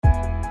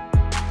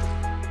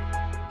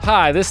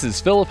Hi, this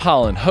is Philip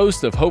Holland,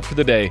 host of Hope for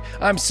the Day.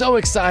 I'm so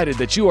excited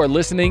that you are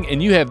listening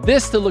and you have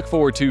this to look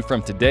forward to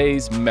from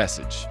today's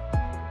message.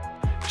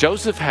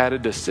 Joseph had a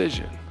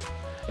decision,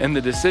 and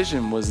the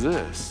decision was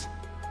this.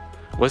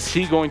 Was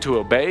he going to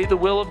obey the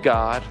will of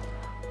God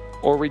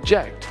or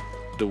reject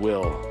the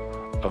will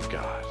of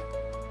God?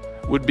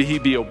 Would he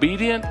be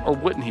obedient or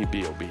wouldn't he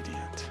be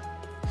obedient?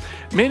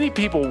 Many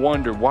people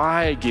wonder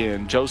why,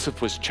 again,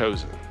 Joseph was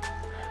chosen.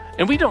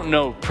 And we don't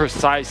know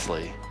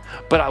precisely,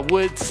 but I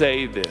would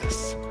say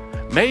this.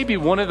 Maybe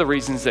one of the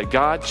reasons that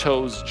God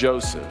chose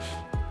Joseph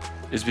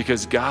is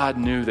because God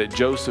knew that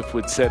Joseph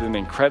would set an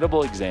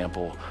incredible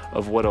example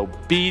of what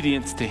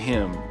obedience to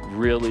him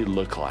really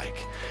looked like.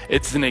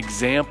 It's an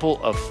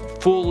example of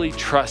fully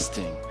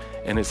trusting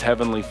in his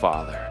heavenly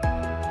Father.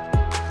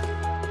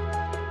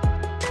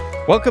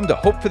 Welcome to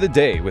Hope for the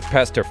Day with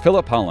Pastor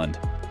Philip Holland.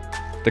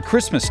 The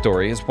Christmas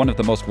story is one of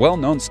the most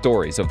well-known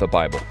stories of the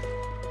Bible.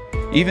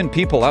 Even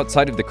people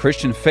outside of the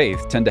Christian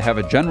faith tend to have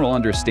a general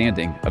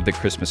understanding of the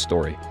Christmas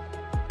story.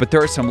 But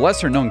there are some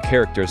lesser-known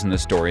characters in the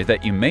story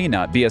that you may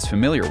not be as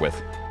familiar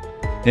with.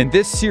 In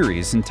this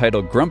series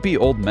entitled Grumpy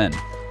Old Men,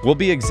 we'll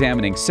be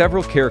examining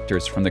several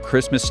characters from the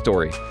Christmas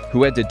story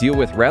who had to deal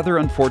with rather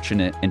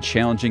unfortunate and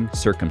challenging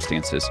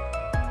circumstances.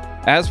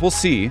 As we'll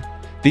see,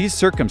 these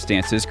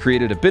circumstances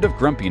created a bit of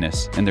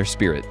grumpiness in their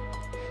spirit.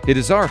 It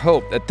is our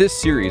hope that this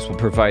series will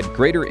provide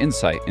greater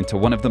insight into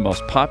one of the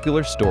most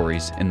popular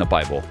stories in the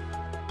Bible.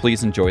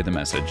 Please enjoy the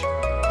message.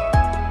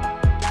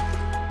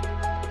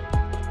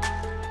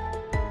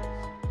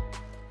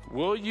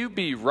 Will you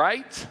be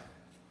right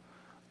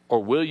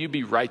or will you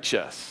be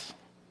righteous?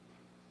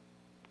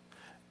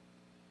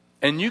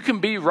 And you can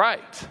be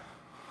right.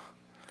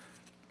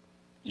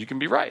 You can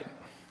be right.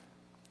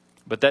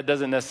 But that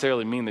doesn't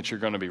necessarily mean that you're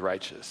going to be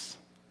righteous.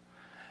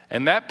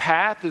 And that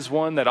path is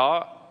one that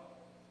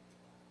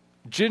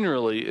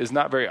generally is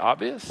not very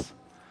obvious.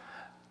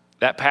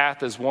 That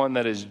path is one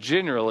that is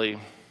generally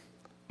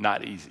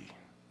not easy.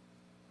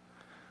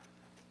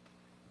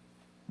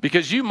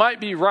 Because you might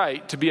be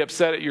right to be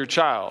upset at your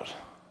child,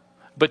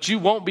 but you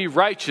won't be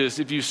righteous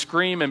if you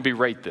scream and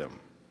berate them.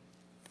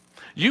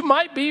 You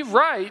might be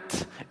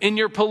right in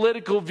your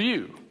political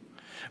view,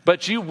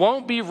 but you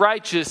won't be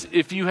righteous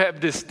if you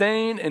have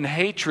disdain and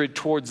hatred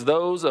towards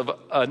those of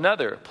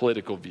another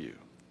political view.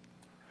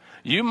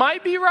 You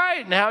might be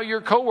right in how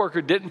your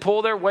coworker didn't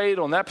pull their weight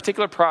on that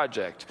particular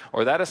project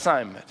or that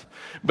assignment,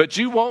 but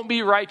you won't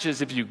be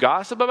righteous if you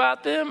gossip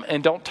about them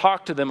and don't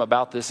talk to them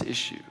about this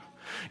issue.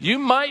 You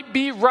might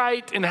be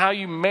right in how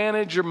you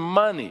manage your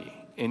money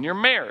in your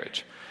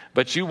marriage,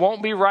 but you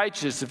won't be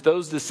righteous if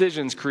those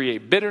decisions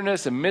create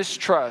bitterness and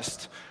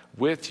mistrust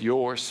with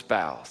your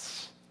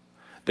spouse.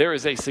 There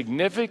is a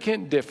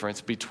significant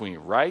difference between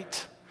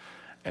right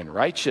and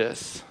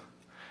righteous.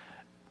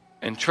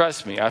 And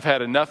trust me, I've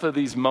had enough of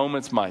these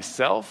moments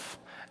myself,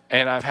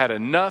 and I've had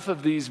enough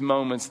of these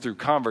moments through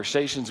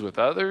conversations with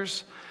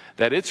others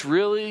that it's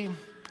really,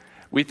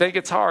 we think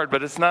it's hard,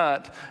 but it's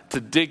not, to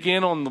dig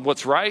in on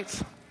what's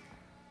right,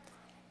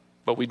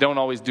 but we don't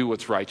always do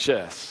what's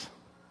righteous.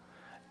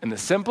 And the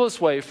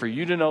simplest way for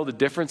you to know the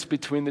difference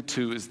between the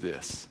two is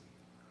this.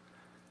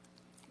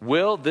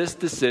 Will this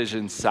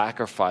decision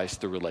sacrifice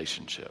the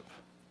relationship?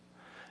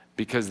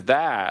 Because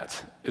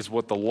that is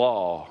what the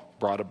law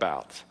brought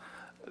about.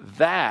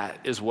 That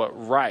is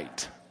what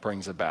right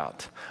brings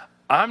about.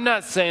 I'm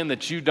not saying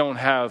that you don't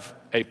have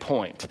a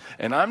point,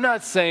 and I'm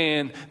not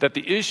saying that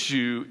the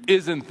issue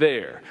isn't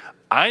there.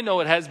 I know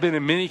it has been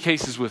in many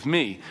cases with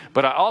me,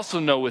 but I also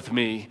know with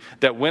me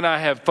that when I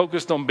have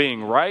focused on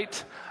being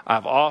right,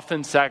 I've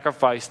often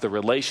sacrificed the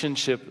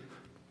relationship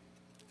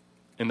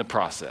in the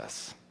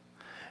process.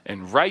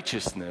 And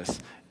righteousness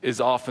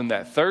is often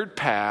that third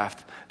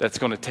path that's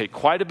going to take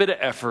quite a bit of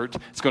effort.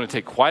 It's going to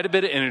take quite a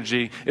bit of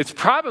energy. It's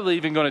probably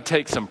even going to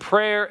take some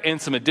prayer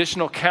and some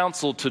additional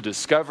counsel to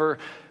discover,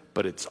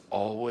 but it's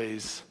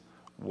always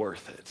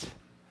worth it.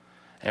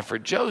 And for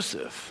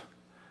Joseph,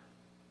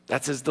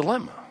 that's his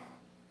dilemma.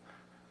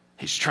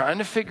 He's trying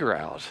to figure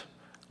out,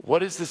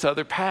 what is this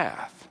other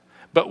path?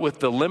 But with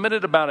the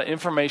limited amount of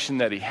information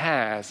that he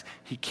has,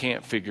 he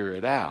can't figure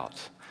it out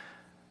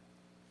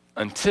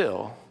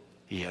until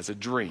he has a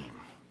dream.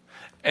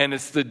 And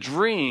it's the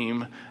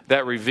dream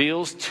that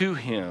reveals to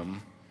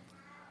him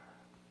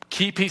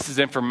key pieces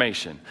of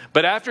information.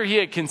 But after he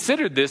had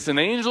considered this, an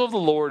angel of the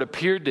Lord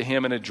appeared to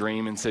him in a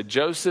dream and said,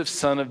 Joseph,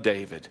 son of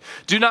David,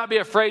 do not be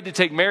afraid to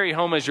take Mary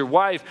home as your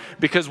wife,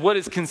 because what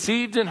is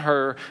conceived in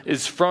her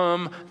is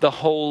from the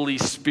Holy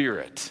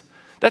Spirit.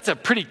 That's a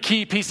pretty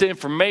key piece of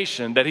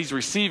information that he's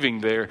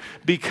receiving there,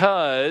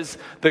 because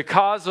the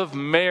cause of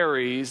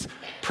Mary's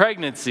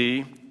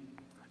pregnancy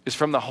is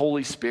from the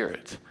Holy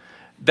Spirit.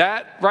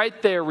 That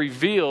right there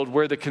revealed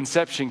where the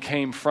conception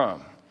came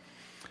from.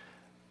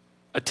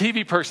 A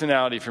TV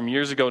personality from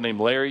years ago named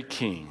Larry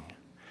King,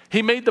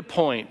 he made the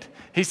point.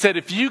 He said,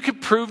 if you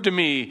could prove to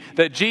me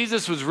that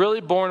Jesus was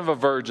really born of a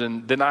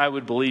virgin, then I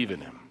would believe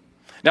in him.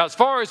 Now, as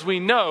far as we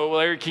know,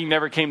 Larry King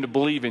never came to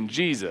believe in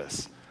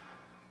Jesus.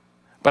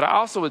 But I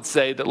also would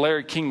say that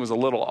Larry King was a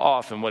little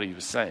off in what he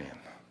was saying.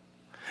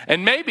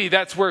 And maybe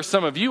that's where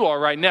some of you are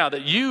right now,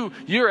 that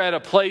you're at a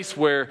place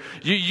where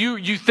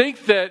you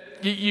think that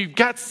you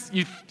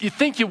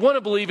think you want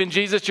to believe in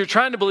Jesus, you're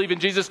trying to believe in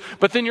Jesus,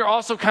 but then you're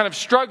also kind of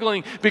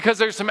struggling because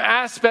there's some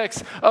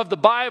aspects of the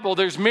Bible,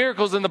 there's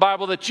miracles in the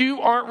Bible that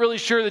you aren't really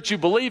sure that you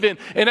believe in.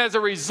 And as a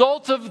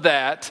result of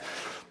that,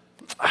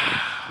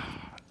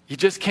 you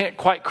just can't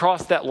quite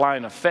cross that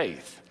line of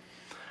faith.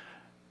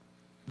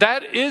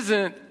 That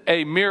isn't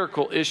a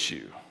miracle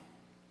issue.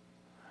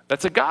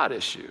 That's a God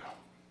issue.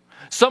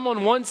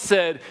 Someone once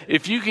said,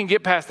 if you can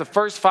get past the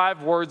first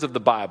 5 words of the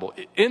Bible,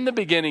 in the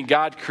beginning,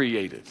 God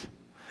created,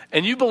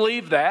 and you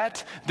believe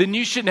that, then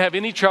you shouldn't have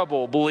any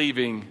trouble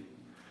believing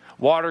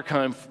water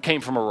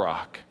came from a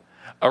rock,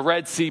 a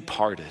Red Sea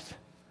parted.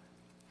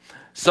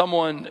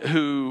 Someone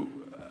who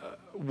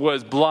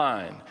was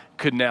blind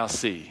could now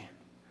see.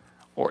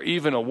 Or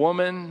even a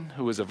woman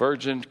who was a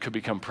virgin could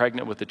become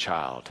pregnant with a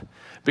child.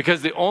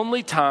 Because the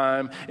only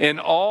time in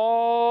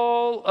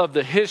all of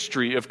the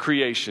history of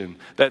creation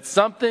that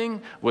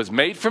something was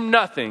made from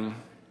nothing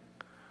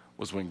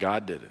was when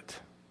God did it.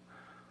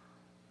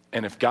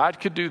 And if God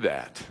could do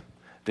that,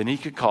 then he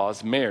could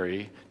cause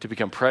Mary to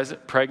become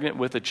pregnant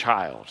with a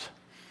child.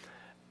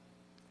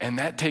 And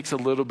that takes a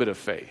little bit of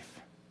faith.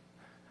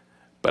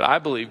 But I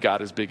believe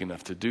God is big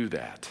enough to do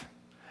that.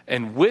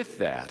 And with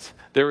that,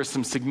 there were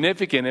some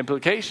significant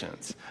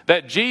implications.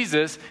 That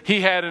Jesus,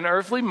 he had an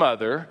earthly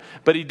mother,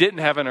 but he didn't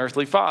have an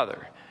earthly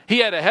father. He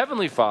had a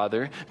heavenly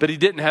father, but he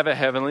didn't have a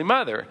heavenly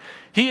mother.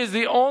 He is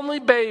the only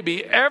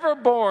baby ever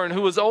born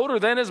who was older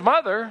than his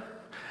mother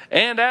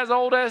and as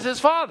old as his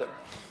father.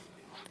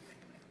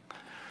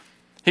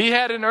 He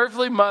had an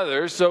earthly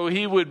mother, so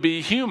he would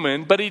be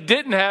human, but he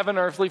didn't have an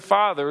earthly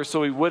father,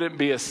 so he wouldn't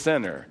be a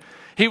sinner.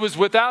 He was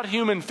without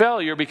human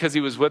failure because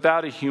he was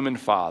without a human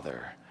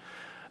father.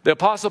 The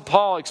Apostle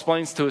Paul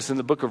explains to us in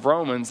the book of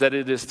Romans that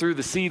it is through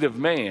the seed of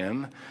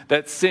man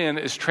that sin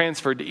is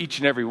transferred to each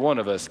and every one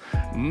of us,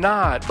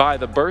 not by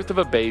the birth of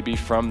a baby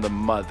from the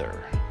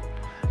mother.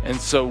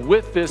 And so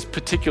with this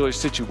particular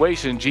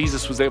situation,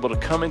 Jesus was able to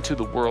come into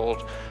the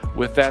world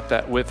with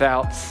that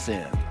without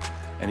sin,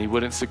 and he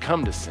wouldn't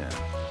succumb to sin.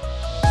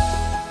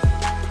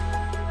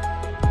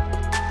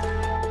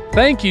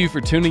 Thank you for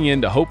tuning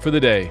in to Hope for the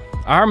Day.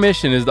 Our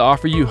mission is to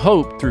offer you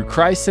hope through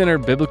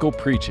Christ-centered biblical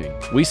preaching.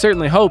 We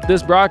certainly hope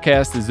this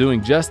broadcast is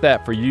doing just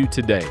that for you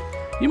today.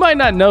 You might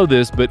not know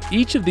this, but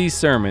each of these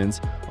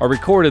sermons are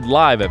recorded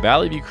live at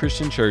Valley View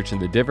Christian Church in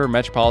the Denver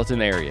metropolitan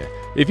area.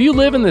 If you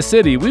live in the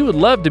city, we would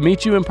love to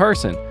meet you in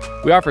person.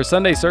 We offer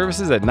Sunday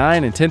services at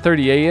 9 and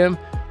 10:30 a.m.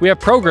 We have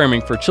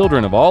programming for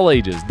children of all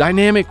ages,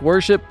 dynamic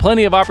worship,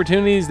 plenty of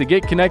opportunities to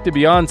get connected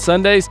beyond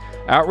Sundays,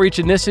 outreach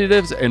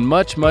initiatives, and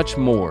much, much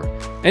more.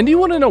 And do you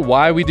want to know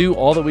why we do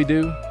all that we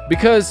do?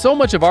 Because so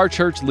much of our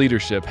church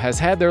leadership has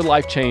had their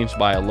life changed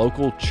by a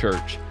local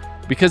church.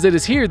 Because it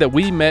is here that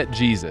we met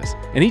Jesus,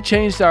 and he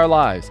changed our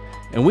lives.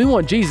 And we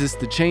want Jesus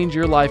to change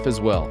your life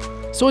as well.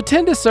 So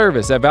attend a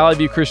service at Valley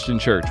View Christian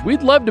Church.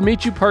 We'd love to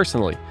meet you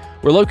personally.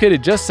 We're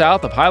located just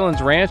south of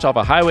Highlands Ranch off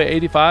of Highway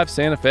 85,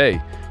 Santa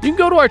Fe. You can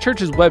go to our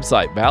church's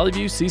website,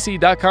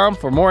 valleyviewcc.com,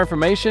 for more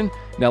information.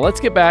 Now let's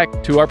get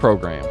back to our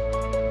program.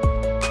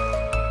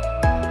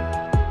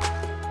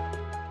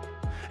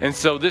 And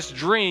so this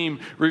dream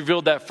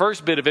revealed that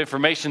first bit of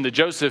information to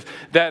Joseph,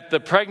 that the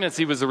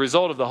pregnancy was the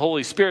result of the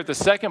Holy Spirit. The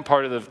second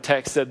part of the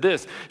text said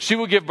this: she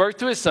will give birth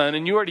to a son,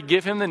 and you are to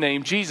give him the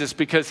name Jesus,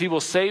 because he will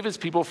save his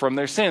people from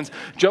their sins.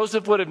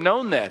 Joseph would have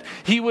known that.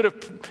 He would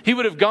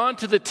have gone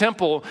to the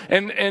temple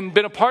and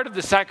been a part of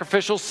the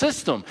sacrificial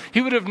system.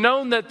 He would have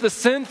known that the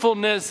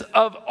sinfulness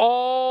of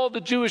all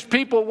the Jewish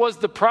people was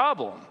the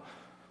problem.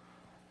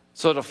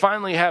 So to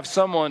finally have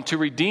someone to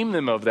redeem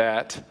them of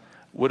that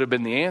would have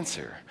been the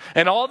answer.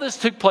 And all this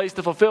took place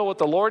to fulfill what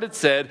the Lord had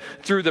said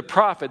through the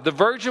prophet. The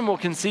virgin will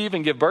conceive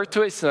and give birth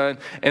to a son,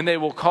 and they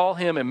will call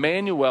him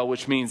Emmanuel,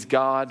 which means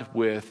God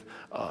with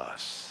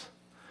us.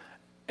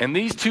 And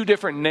these two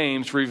different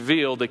names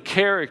reveal the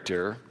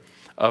character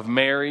of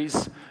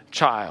Mary's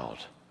child.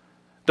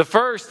 The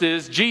first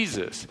is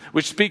Jesus,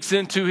 which speaks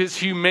into his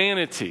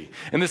humanity.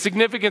 And the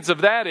significance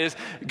of that is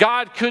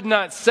God could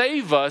not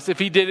save us if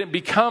he didn't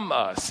become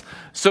us.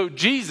 So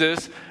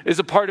Jesus is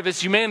a part of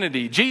his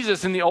humanity.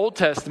 Jesus in the Old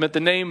Testament, the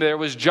name there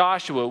was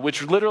Joshua,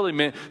 which literally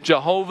meant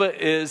Jehovah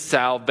is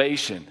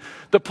salvation.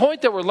 The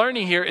point that we're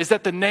learning here is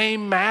that the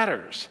name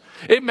matters.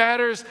 It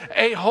matters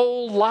a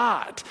whole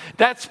lot.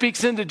 That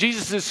speaks into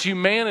Jesus'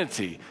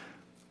 humanity.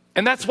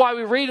 And that's why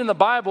we read in the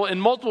Bible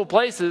in multiple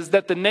places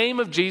that the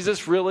name of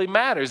Jesus really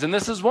matters. And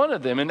this is one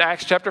of them in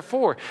Acts chapter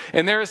 4.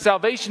 And there is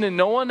salvation in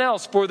no one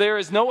else, for there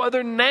is no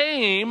other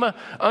name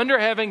under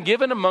heaven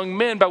given among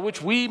men by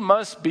which we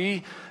must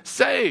be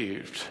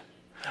saved.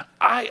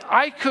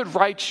 I could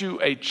write you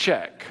a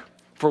check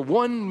for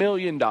 $1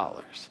 million.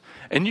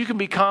 And you can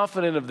be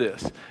confident of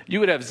this: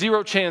 you would have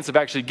zero chance of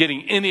actually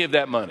getting any of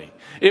that money.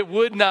 It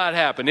would not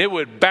happen. It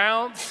would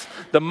bounce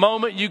the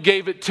moment you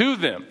gave it to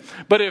them.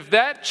 But if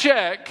that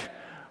check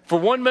for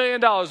 $1 million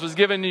was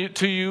given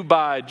to you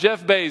by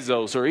Jeff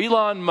Bezos or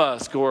Elon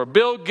Musk or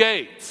Bill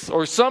Gates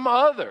or some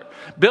other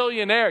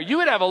billionaire, you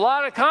would have a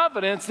lot of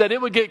confidence that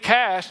it would get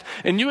cashed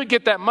and you would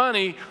get that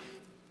money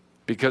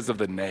because of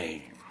the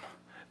name.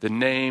 The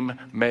name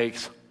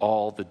makes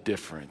all the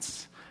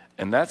difference.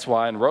 And that's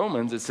why in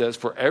Romans it says,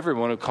 for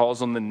everyone who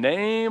calls on the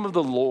name of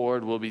the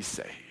Lord will be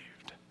saved.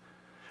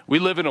 We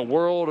live in a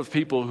world of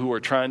people who are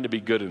trying to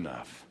be good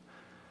enough.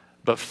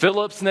 But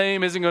Philip's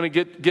name isn't going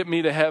to get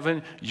me to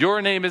heaven.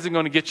 Your name isn't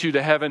going to get you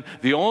to heaven.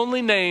 The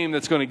only name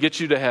that's going to get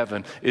you to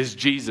heaven is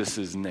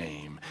Jesus'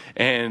 name.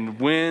 And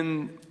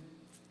when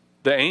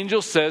the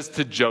angel says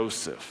to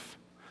Joseph,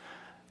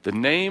 the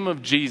name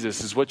of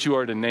Jesus is what you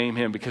are to name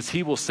him because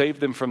he will save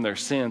them from their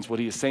sins. What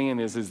he is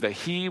saying is that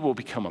he will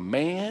become a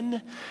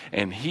man,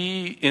 and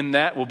he in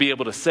that will be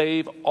able to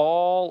save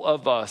all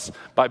of us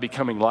by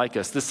becoming like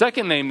us. The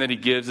second name that he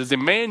gives is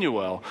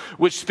Emmanuel,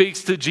 which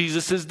speaks to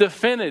Jesus'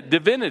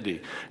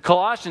 divinity.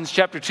 Colossians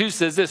chapter 2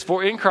 says this,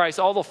 for in Christ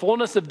all the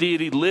fullness of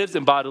deity lives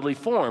in bodily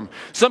form.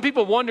 Some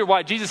people wonder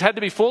why Jesus had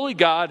to be fully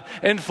God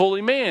and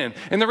fully man.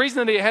 And the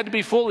reason that he had to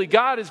be fully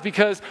God is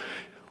because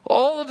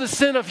all of the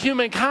sin of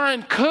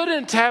humankind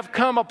couldn't have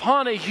come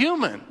upon a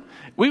human.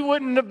 We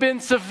wouldn't have been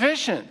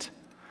sufficient.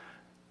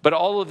 But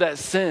all of that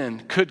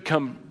sin could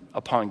come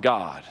upon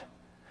God.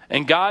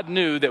 And God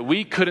knew that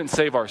we couldn't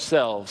save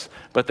ourselves,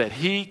 but that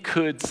he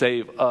could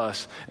save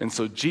us. And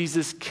so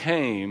Jesus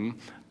came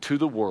to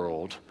the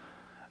world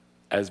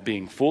as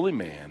being fully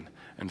man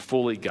and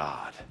fully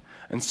God.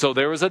 And so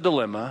there was a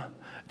dilemma,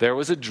 there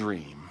was a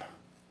dream,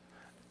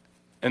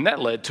 and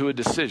that led to a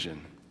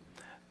decision.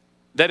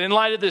 That in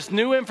light of this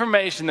new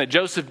information that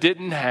Joseph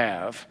didn't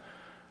have,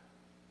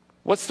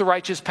 what's the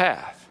righteous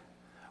path?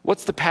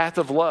 What's the path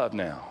of love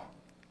now?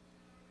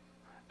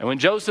 And when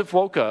Joseph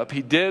woke up,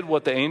 he did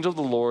what the angel of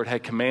the Lord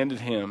had commanded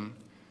him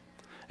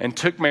and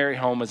took Mary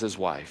home as his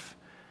wife.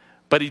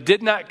 But he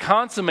did not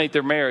consummate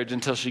their marriage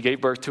until she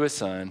gave birth to a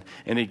son,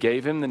 and he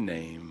gave him the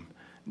name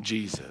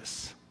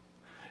Jesus.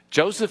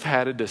 Joseph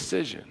had a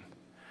decision,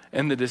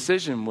 and the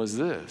decision was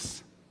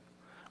this.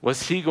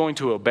 Was he going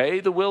to obey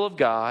the will of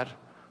God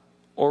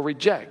or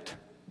reject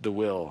the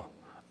will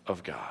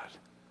of God?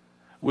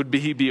 Would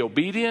he be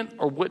obedient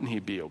or wouldn't he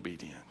be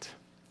obedient?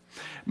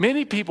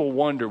 Many people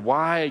wonder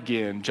why,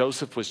 again,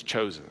 Joseph was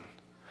chosen.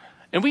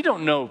 And we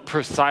don't know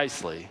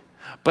precisely,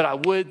 but I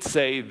would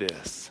say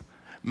this.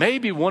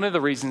 Maybe one of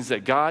the reasons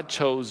that God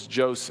chose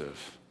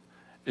Joseph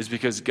is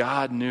because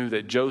God knew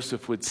that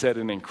Joseph would set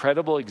an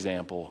incredible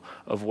example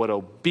of what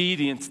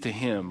obedience to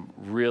him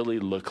really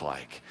looked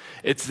like.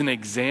 It's an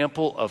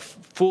example of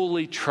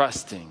fully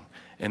trusting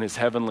in his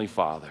heavenly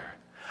Father.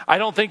 I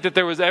don't think that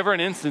there was ever an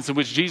instance in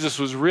which Jesus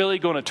was really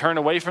going to turn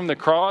away from the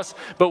cross,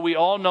 but we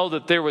all know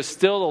that there was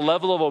still a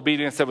level of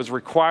obedience that was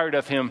required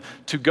of him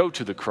to go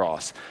to the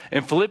cross.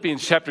 And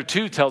Philippians chapter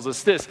 2 tells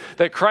us this,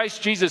 that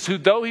Christ Jesus, who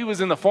though he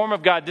was in the form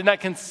of God, did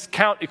not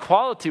count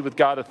equality with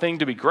God a thing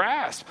to be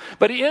grasped,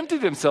 but he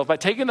emptied himself by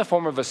taking the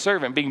form of a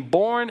servant, being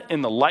born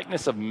in the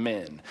likeness of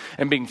men,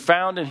 and being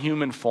found in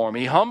human form.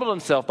 He humbled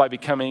himself by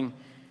becoming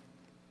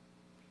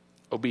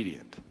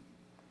obedient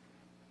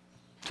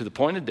to the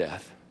point of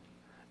death,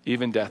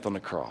 even death on the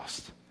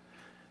cross.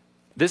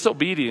 This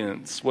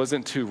obedience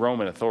wasn't to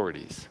Roman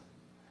authorities.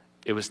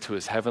 It was to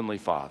his heavenly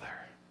Father.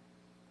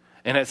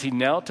 And as he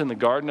knelt in the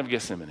Garden of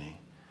Gethsemane,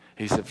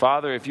 he said,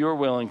 Father, if you are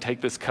willing, take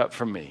this cup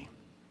from me.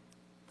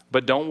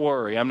 But don't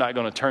worry, I'm not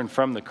going to turn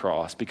from the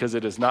cross because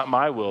it is not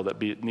my will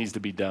that needs to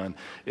be done.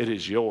 It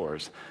is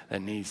yours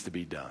that needs to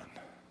be done.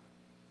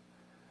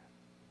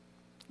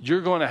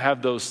 You're going to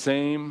have those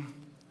same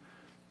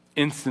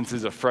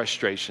instances of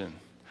frustration.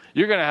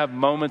 You're going to have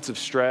moments of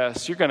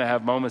stress. You're going to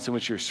have moments in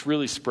which you're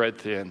really spread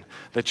thin,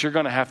 that you're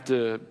going to have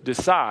to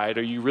decide,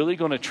 are you really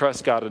going to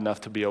trust God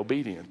enough to be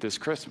obedient this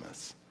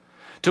Christmas?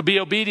 To be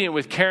obedient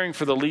with caring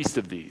for the least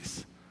of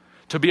these.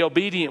 To be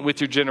obedient with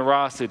your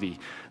generosity.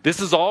 This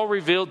is all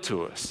revealed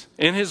to us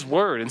in his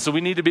word. And so we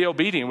need to be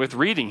obedient with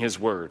reading his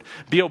word.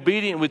 Be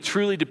obedient with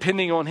truly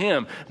depending on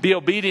him. Be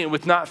obedient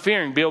with not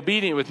fearing. Be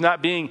obedient with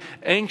not being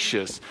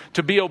anxious.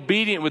 To be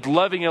obedient with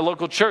loving a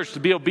local church. To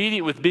be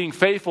obedient with being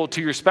faithful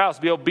to your spouse.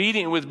 Be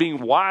obedient with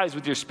being wise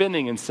with your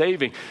spending and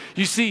saving.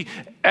 You see,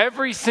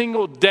 every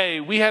single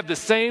day we have the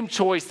same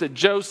choice that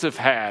Joseph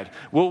had.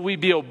 Will we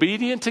be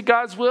obedient to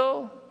God's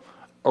will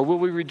or will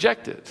we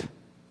reject it?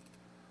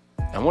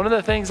 And one of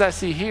the things I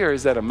see here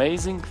is that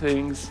amazing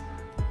things,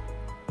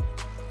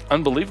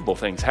 unbelievable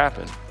things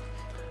happen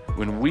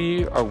when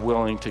we are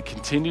willing to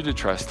continue to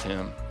trust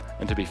him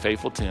and to be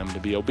faithful to him, to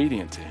be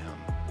obedient to him.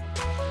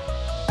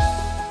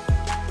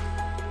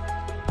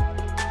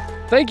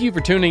 Thank you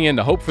for tuning in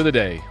to Hope for the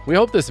Day. We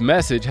hope this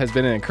message has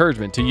been an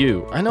encouragement to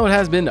you. I know it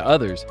has been to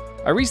others.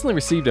 I recently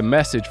received a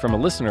message from a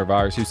listener of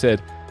ours who said,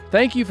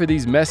 "Thank you for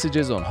these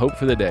messages on Hope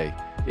for the Day.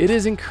 It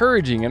is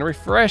encouraging and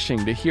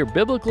refreshing to hear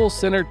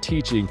biblical-centered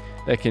teaching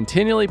that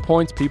continually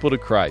points people to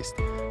Christ.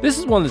 This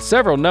is one of the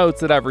several notes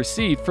that I've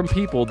received from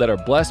people that are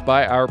blessed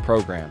by our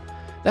program.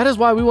 That is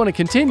why we want to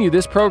continue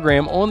this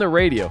program on the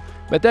radio.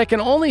 but that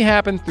can only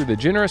happen through the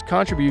generous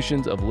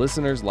contributions of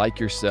listeners like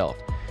yourself.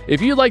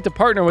 If you'd like to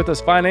partner with us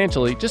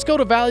financially, just go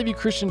to Valley View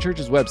Christian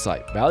Church's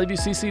website,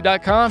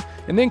 valleyviewcc.com,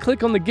 and then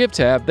click on the Give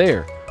tab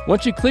there.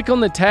 Once you click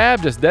on the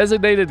tab, just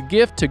designate a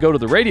gift to go to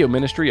the radio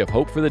ministry of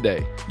Hope for the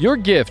Day. Your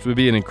gift would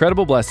be an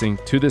incredible blessing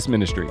to this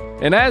ministry.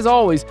 And as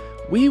always,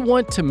 we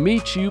want to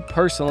meet you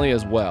personally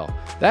as well.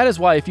 That is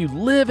why if you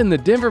live in the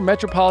Denver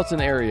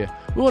metropolitan area,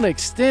 we want to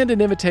extend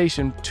an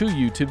invitation to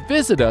you to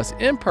visit us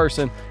in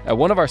person at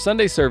one of our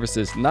Sunday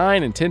services,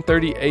 9 and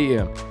 10:30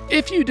 a.m.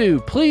 If you do,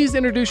 please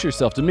introduce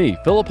yourself to me,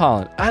 Philip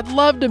Holland. I'd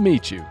love to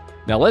meet you.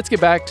 Now let's get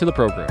back to the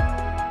program.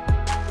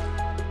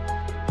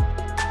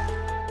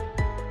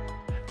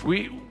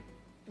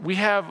 We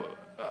have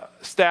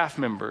staff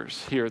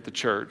members here at the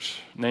church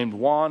named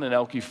Juan and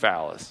Elke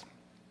Fallis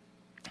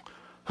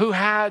who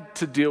had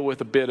to deal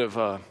with a bit of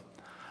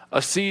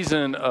a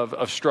season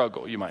of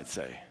struggle, you might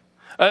say.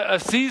 A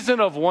season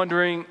of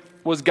wondering,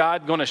 was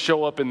God going to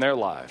show up in their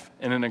life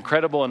in an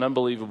incredible and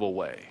unbelievable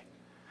way?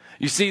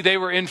 You see, they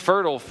were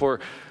infertile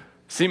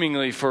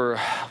seemingly for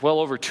well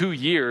over 2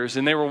 years,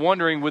 and they were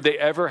wondering, would they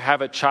ever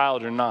have a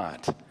child or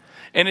not?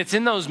 And it's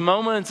in those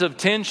moments of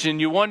tension,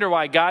 you wonder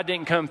why God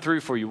didn't come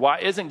through for you. Why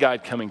isn't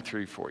God coming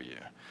through for you?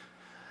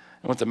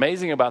 And what's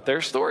amazing about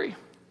their story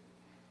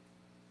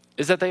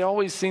is that they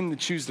always seem to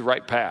choose the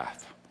right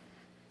path.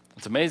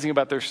 What's amazing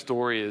about their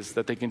story is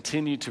that they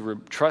continue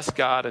to trust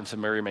God and to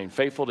remain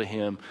faithful to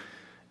Him,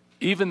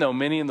 even though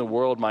many in the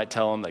world might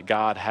tell them that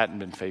God hadn't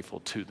been faithful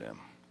to them.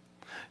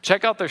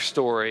 Check out their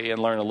story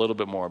and learn a little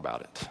bit more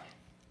about it.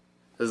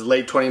 It was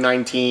late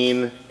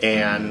 2019,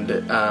 and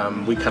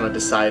we kind of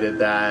decided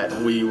that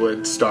we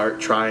would start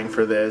trying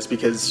for this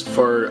because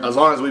for as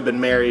long as we've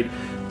been married,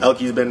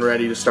 Elke's been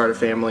ready to start a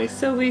family.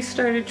 So we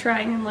started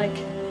trying in like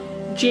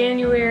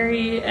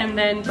January, and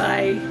then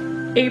by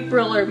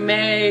April or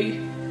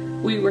May,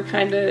 we were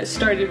kind of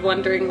started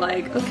wondering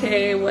like,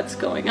 okay, what's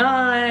going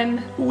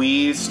on?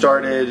 We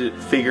started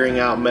figuring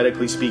out,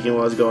 medically speaking,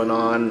 what was going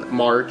on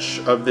March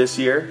of this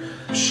year.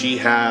 She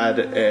had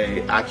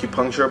a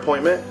acupuncture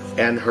appointment,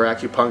 and her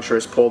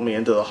acupuncturist pulled me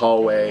into the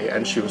hallway,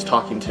 and she was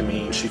talking to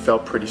me. She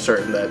felt pretty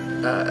certain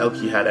that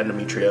Elke had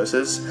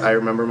endometriosis. I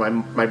remember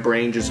my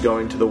brain just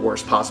going to the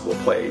worst possible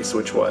place,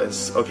 which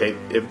was, okay,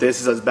 if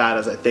this is as bad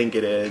as I think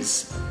it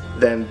is,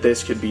 then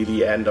this could be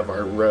the end of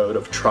our road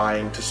of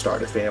trying to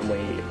start a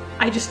family.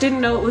 I just didn't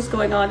know what was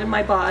going on in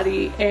my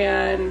body,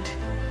 and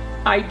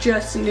I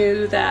just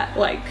knew that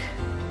like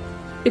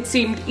it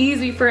seemed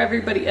easy for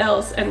everybody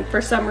else, and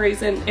for some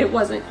reason it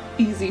wasn't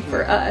easy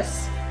for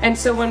us. And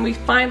so when we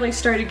finally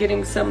started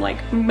getting some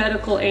like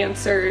medical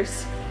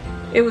answers,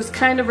 it was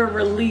kind of a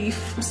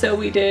relief. So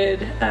we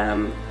did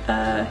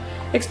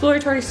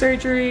exploratory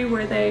surgery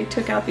where they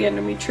took out the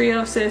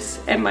endometriosis,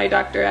 and my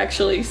doctor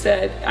actually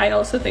said, I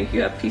also think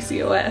you have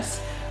PCOS,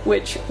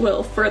 which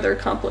will further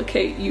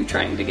complicate you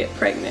trying to get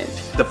pregnant.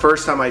 The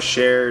first time I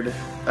shared,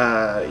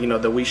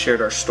 that we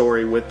shared our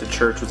story with the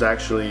church was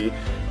actually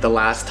the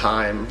last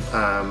time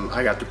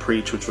I got to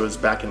preach, which was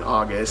back in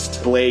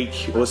August.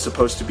 Blake was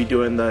supposed to be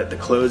doing the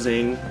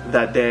closing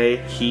that day.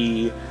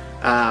 He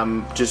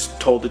just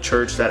told the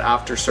church that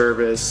after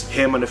service,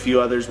 him and a few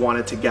others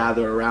wanted to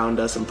gather around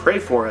us and pray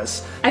for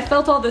us. I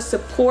felt all the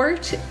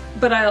support,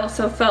 but I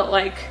also felt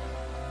like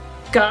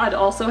God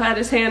also had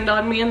his hand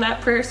on me in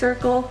that prayer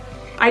circle.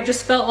 I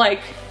just felt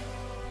like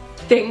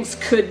things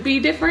could be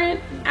different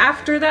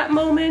after that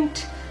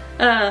moment,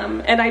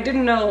 and I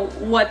didn't know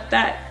what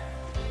that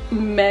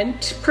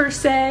meant per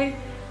se.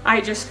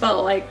 I just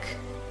felt like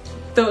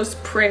those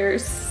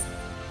prayers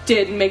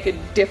did make a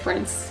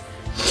difference.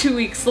 2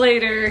 weeks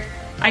later,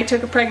 I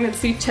took a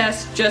pregnancy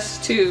test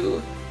just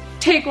to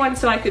take one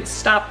so I could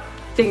stop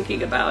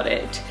thinking about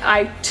it.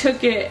 I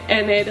took it,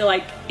 and it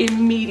like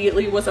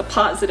immediately was a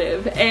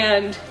positive,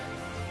 and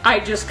I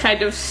just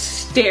kind of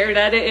stared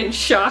at it in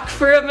shock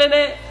for a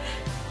minute,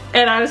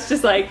 and I was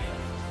just like,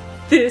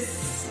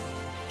 this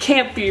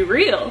can't be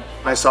real.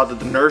 I saw that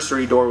the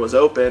nursery door was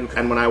open,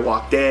 and when I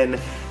walked in,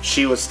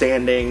 she was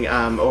standing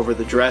over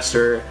the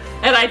dresser.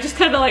 And I just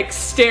kind of like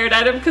stared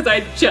at him because I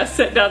just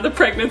set down the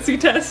pregnancy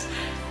test,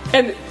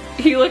 and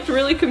he looked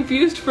really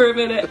confused for a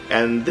minute.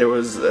 And there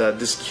was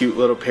this cute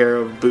little pair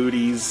of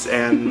booties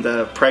and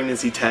the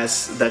pregnancy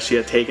test that she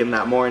had taken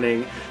that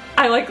morning.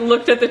 I like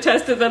looked at the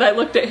test, and then I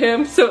looked at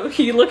him, so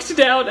he looked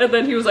down, and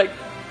then he was like,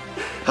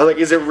 I was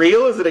like, is it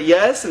real? Is it a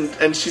yes?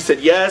 And she said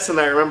yes, and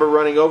I remember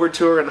running over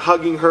to her and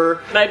hugging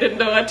her. And I didn't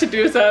know what to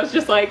do, so I was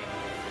just like,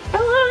 I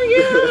love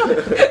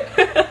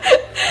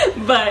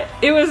you! But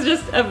it was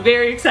just a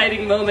very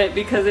exciting moment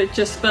because it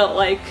just felt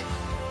like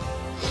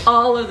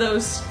all of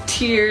those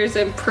tears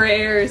and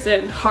prayers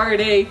and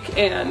heartache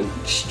and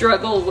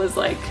struggle was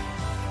like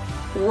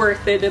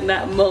worth it in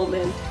that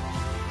moment.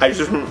 I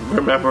just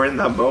remember in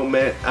that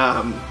moment,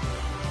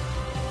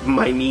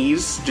 my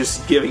knees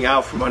just giving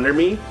out from under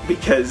me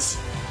because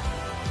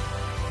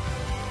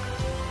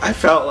I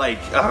felt like,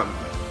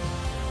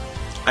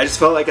 I just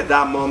felt like at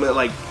that moment,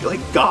 like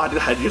God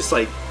had just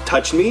like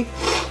touched me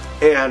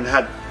and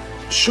had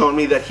shown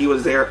me that he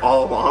was there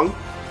all along.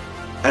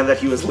 and that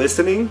he was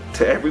listening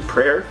to every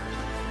prayer,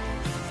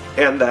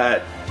 and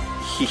that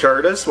he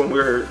heard us when we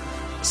were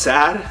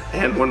sad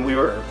and when we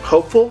were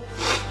hopeful,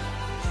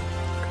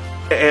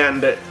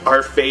 and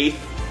our faith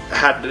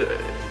had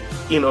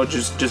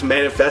just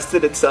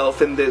manifested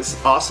itself in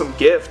this awesome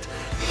gift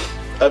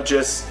of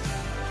just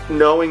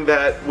knowing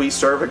that we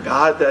serve a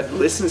God that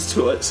listens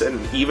to us, and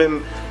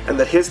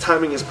that his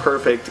timing is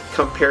perfect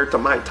compared to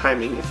my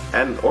timing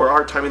or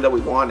our timing that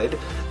we wanted.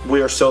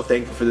 We are so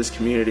thankful for this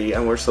community,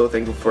 and we're so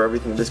thankful for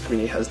everything this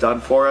community has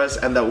done for us,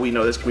 and that we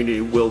know this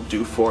community will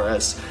do for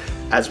us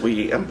as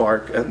we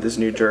embark on this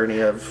new journey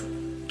of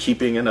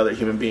keeping another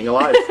human being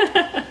alive.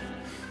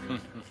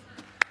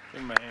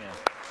 Amen.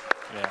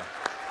 Yeah.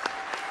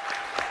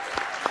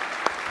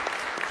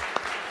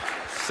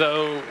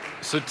 So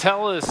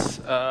tell us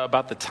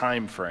about the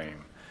time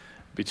frame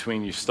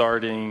between you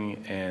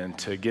starting and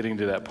to getting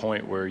to that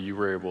point where you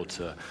were able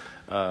to,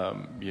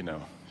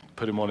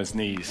 put him on his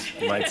knees,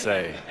 you might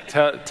say.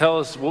 Tell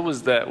us, what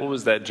was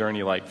that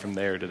journey like from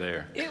there to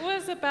there? It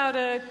was about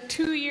a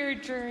 2-year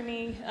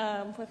journey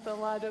with a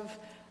lot of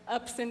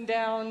ups and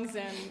downs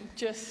and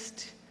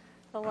just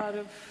a lot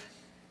of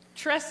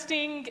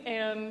trusting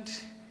and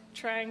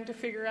trying to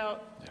figure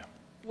out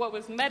what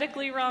was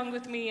medically wrong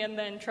with me, and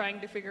then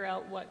trying to figure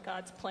out what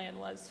God's plan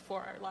was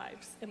for our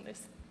lives in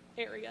this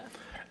area.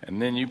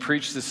 And then you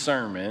preached this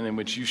sermon in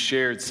which you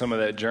shared some of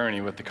that journey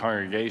with the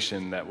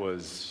congregation that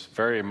was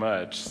very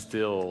much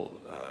still,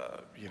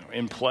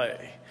 in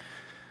play.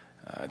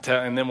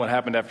 And then what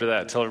happened after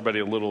that? Tell everybody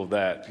a little of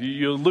that.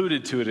 You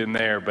alluded to it in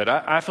there, but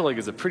I feel like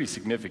it's a pretty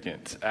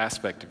significant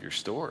aspect of your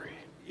story.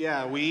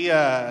 Yeah,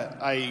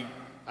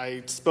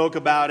 I spoke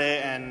about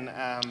it, and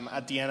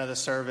at the end of the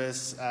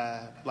service,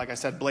 like I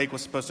said, Blake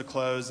was supposed to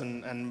close,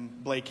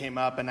 and Blake came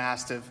up and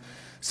asked if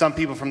some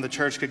people from the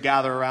church could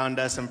gather around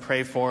us and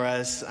pray for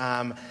us.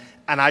 And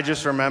I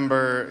just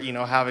remember,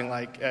 having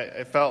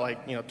it felt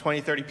like,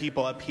 20, 30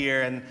 people up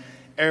here, and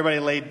everybody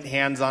laid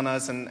hands on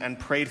us and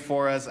prayed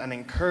for us and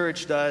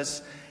encouraged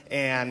us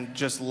and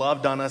just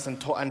loved on us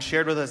and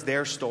shared with us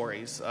their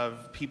stories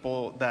of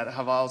people that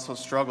have also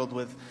struggled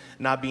with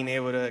not being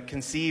able to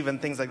conceive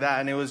and things like that.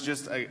 And it was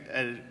just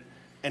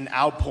an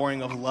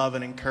outpouring of love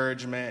and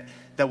encouragement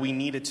that we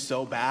needed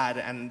so bad,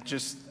 and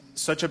just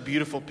such a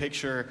beautiful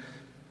picture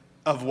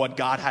of what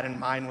God had in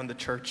mind when the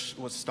church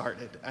was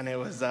started. And it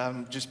was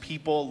just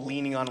people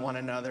leaning on one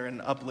another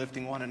and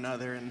uplifting one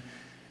another, and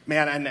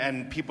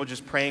and people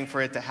just praying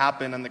for it to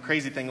happen. And the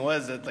crazy thing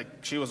was that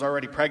she was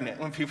already pregnant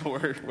when people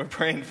were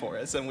praying for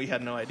us, and we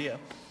had no idea.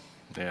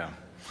 Yeah.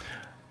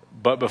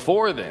 But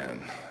before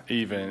then,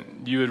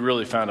 even, you had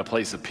really found a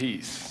place of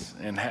peace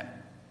and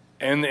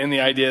the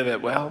idea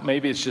that, well,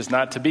 maybe it's just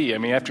not to be. I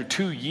mean, after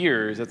 2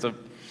 years,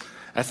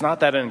 that's not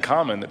that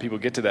uncommon that people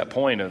get to that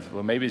point of,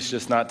 well, maybe it's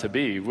just not to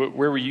be.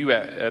 Where were you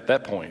at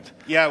that point?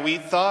 Yeah, we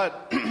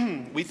thought,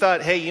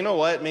 hey, you know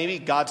what? Maybe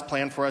God's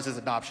plan for us is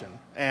adoption.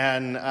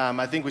 And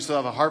I think we still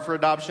have a heart for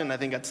adoption. I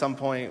think at some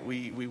point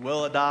we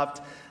will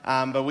adopt.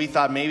 But we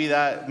thought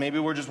maybe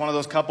we're just one of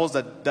those couples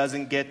that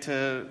doesn't get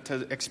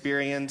to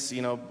experience,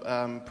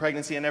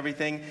 pregnancy and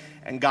everything.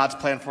 And God's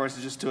plan for us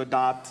is just to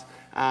adopt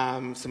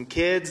some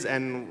kids.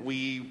 And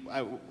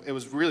it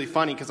was really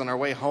funny because on our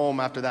way home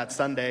after that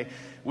Sunday,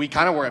 we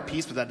kind of were at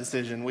peace with that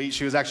decision.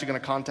 She was actually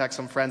going to contact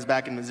some friends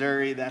back in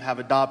Missouri that have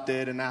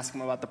adopted and ask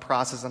them about the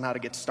process and how to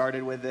get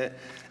started with it.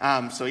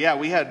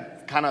 We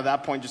had kind of at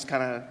that point just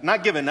kind of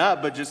not given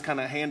up, but just kind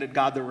of handed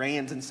God the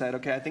reins and said,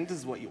 okay, I think this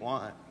is what you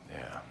want.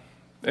 Yeah.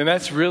 And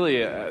that's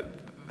really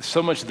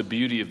so much of the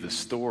beauty of the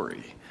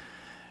story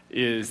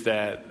is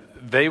that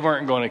they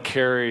weren't going to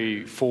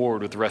carry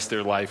forward with the rest of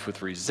their life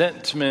with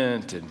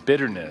resentment and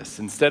bitterness.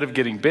 Instead of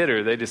getting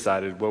bitter, they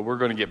decided, well, we're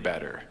going to get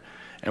better.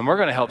 And we're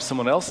going to help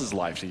someone else's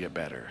life to get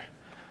better.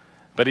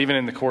 But even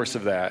in the course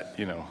of that,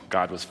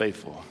 God was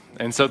faithful.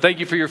 And so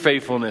thank you for your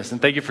faithfulness,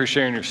 and thank you for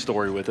sharing your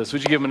story with us.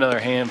 Would you give him another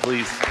hand,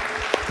 please?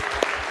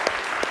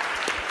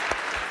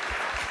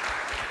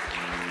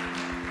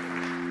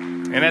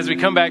 And as we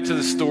come back to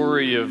the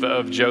story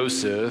of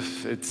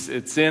Joseph,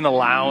 it's in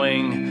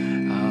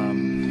allowing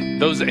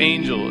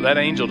that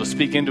angel to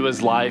speak into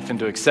his life and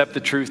to accept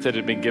the truth that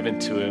had been given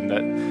to him,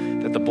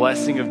 that the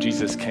blessing of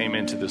Jesus came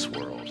into this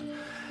world.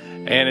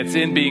 And it's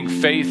in being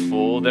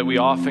faithful that we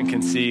often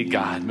can see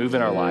God move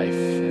in our life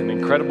in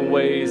incredible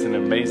ways and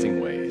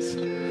amazing ways.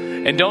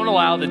 And don't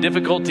allow the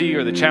difficulty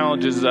or the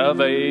challenges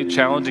of a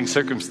challenging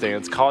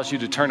circumstance cause you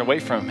to turn away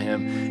from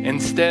him.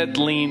 Instead,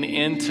 lean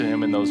into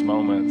him in those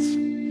moments.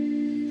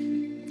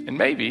 And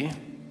maybe,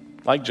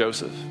 like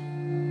Joseph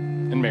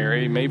and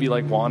Mary, maybe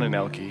like Juan and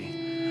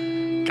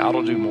Elke, God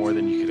will do more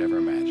than you could ever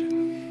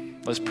imagine.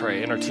 Let's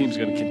pray, and our team's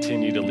going to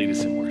continue to lead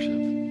us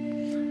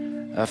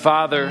in worship.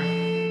 Father,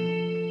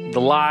 the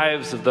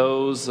lives of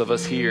those of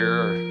us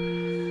here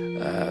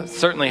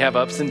certainly have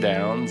ups and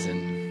downs,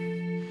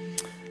 and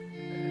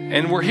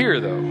we're here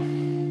though.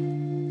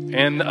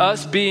 And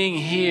us being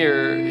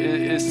here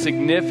is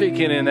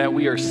significant in that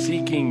we are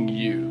seeking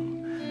you.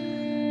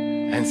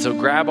 And so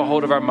grab a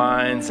hold of our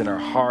minds and our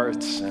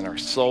hearts and our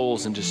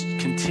souls and just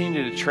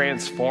continue to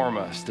transform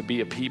us to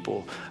be a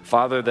people,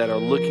 Father, that are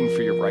looking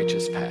for your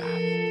righteous path.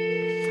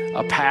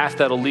 A path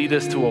that'll lead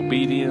us to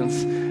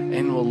obedience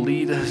and will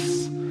lead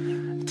us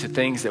to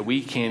things that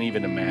we can't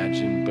even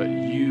imagine, but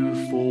you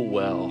full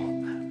well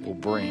will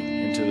bring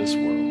into this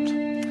world.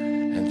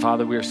 And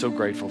Father, we are so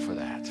grateful for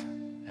that.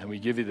 And we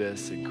give you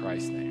this in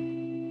Christ's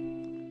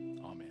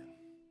name. Amen.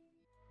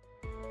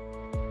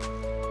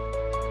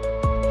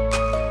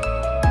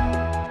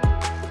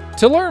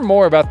 To learn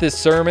more about this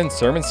sermon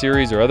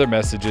series, or other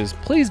messages,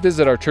 please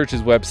visit our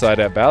church's website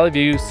at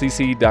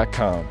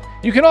valleyviewcc.com.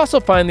 You can also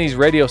find these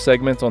radio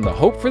segments on the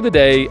Hope for the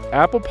Day,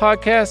 Apple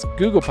Podcasts,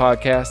 Google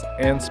Podcasts,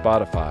 and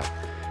Spotify.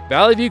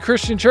 Valley View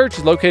Christian Church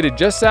is located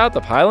just south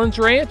of Highlands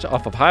Ranch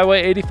off of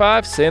Highway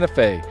 85, Santa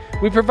Fe.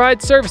 We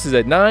provide services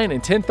at 9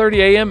 and 10:30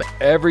 a.m.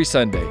 every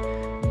Sunday.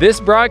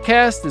 This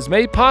broadcast is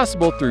made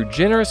possible through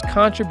generous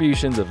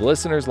contributions of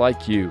listeners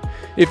like you.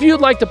 If you'd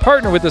like to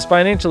partner with us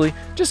financially,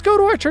 just go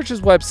to our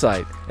church's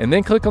website and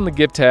then click on the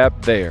Give tab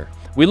there.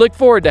 We look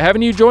forward to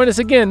having you join us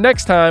again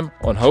next time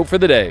on Hope for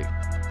the Day.